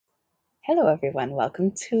Hello, everyone.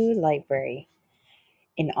 Welcome to Library.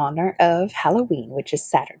 In honor of Halloween, which is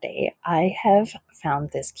Saturday, I have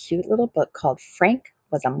found this cute little book called Frank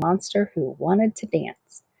Was a Monster Who Wanted to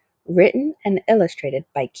Dance, written and illustrated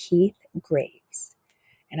by Keith Graves.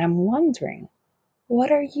 And I'm wondering,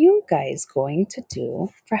 what are you guys going to do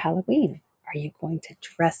for Halloween? Are you going to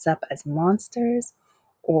dress up as monsters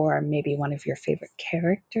or maybe one of your favorite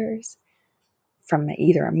characters from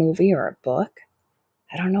either a movie or a book?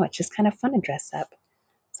 I don't know. It's just kind of fun to dress up.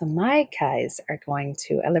 So my guys are going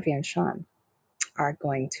to, Olivia and Sean, are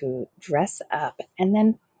going to dress up and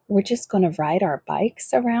then we're just going to ride our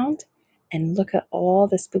bikes around and look at all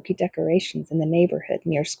the spooky decorations in the neighborhood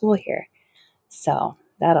near school here. So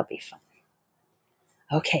that'll be fun.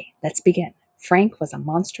 Okay, let's begin. Frank Was a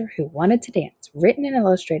Monster Who Wanted to Dance, written and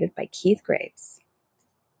illustrated by Keith Graves.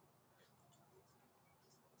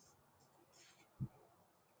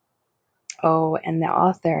 Oh, and the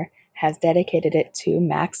author has dedicated it to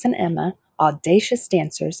Max and Emma, audacious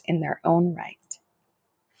dancers in their own right.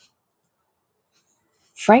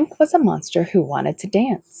 Frank was a monster who wanted to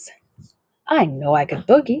dance. I know I could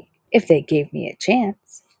boogie if they gave me a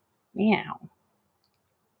chance. Meow.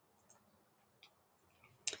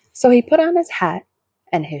 So he put on his hat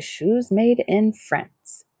and his shoes made in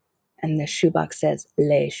France. And the shoebox says,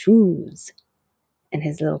 Les shoes. And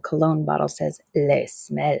his little cologne bottle says, Les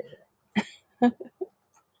smell.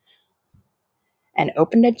 And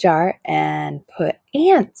opened a jar and put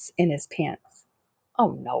ants in his pants.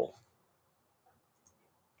 Oh no.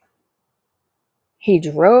 He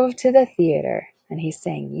drove to the theater and he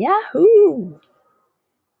sang Yahoo!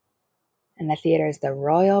 And the theater is the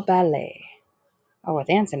Royal Ballet. Oh,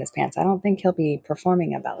 with ants in his pants, I don't think he'll be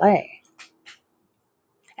performing a ballet.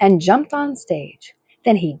 And jumped on stage.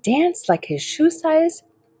 Then he danced like his shoe size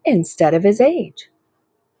instead of his age.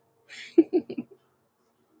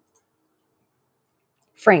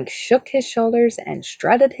 Frank shook his shoulders and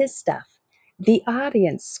strutted his stuff. The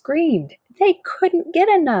audience screamed. They couldn't get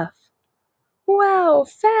enough. Wow,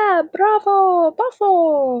 fab, bravo,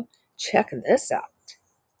 buffo. Check this out.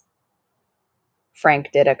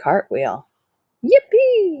 Frank did a cartwheel.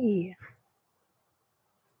 Yippee!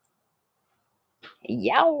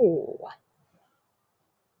 Yow!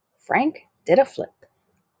 Frank did a flip.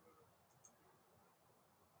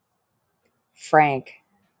 Frank.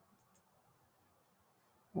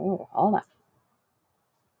 Oh, hold on.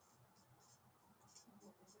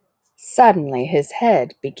 Suddenly his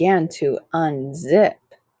head began to unzip.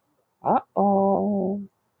 Uh-oh.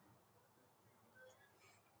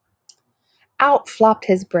 Out flopped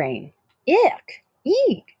his brain. Ick!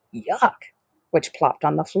 Eek! Yuck! Which plopped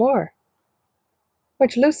on the floor.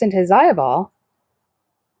 Which loosened his eyeball.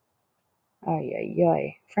 Ay, ay,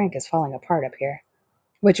 ay. Frank is falling apart up here.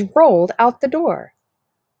 Which rolled out the door.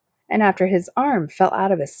 And after his arm fell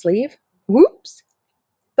out of his sleeve, whoops!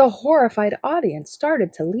 The horrified audience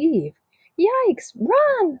started to leave. Yikes!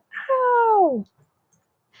 Run! Ow!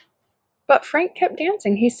 But Frank kept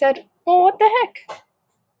dancing. He said, oh, what the heck?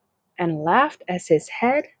 And laughed as his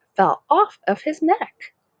head fell off of his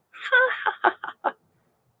neck. Ha ha ha!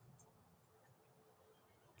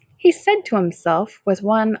 He said to himself with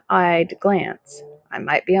one-eyed glance, I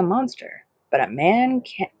might be a monster, but man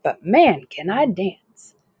can I dance.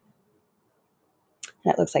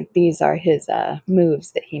 And it looks like these are his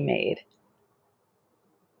moves that he made.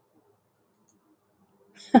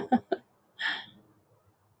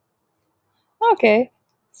 Okay,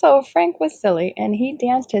 so Frank was silly and he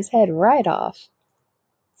danced his head right off.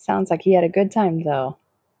 Sounds like he had a good time though.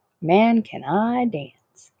 Man, can I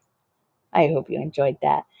dance. I hope you enjoyed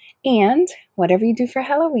that. And whatever you do for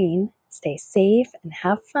Halloween, stay safe and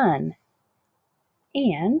have fun.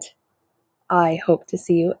 And I hope to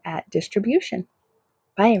see you at distribution.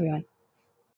 Bye, everyone.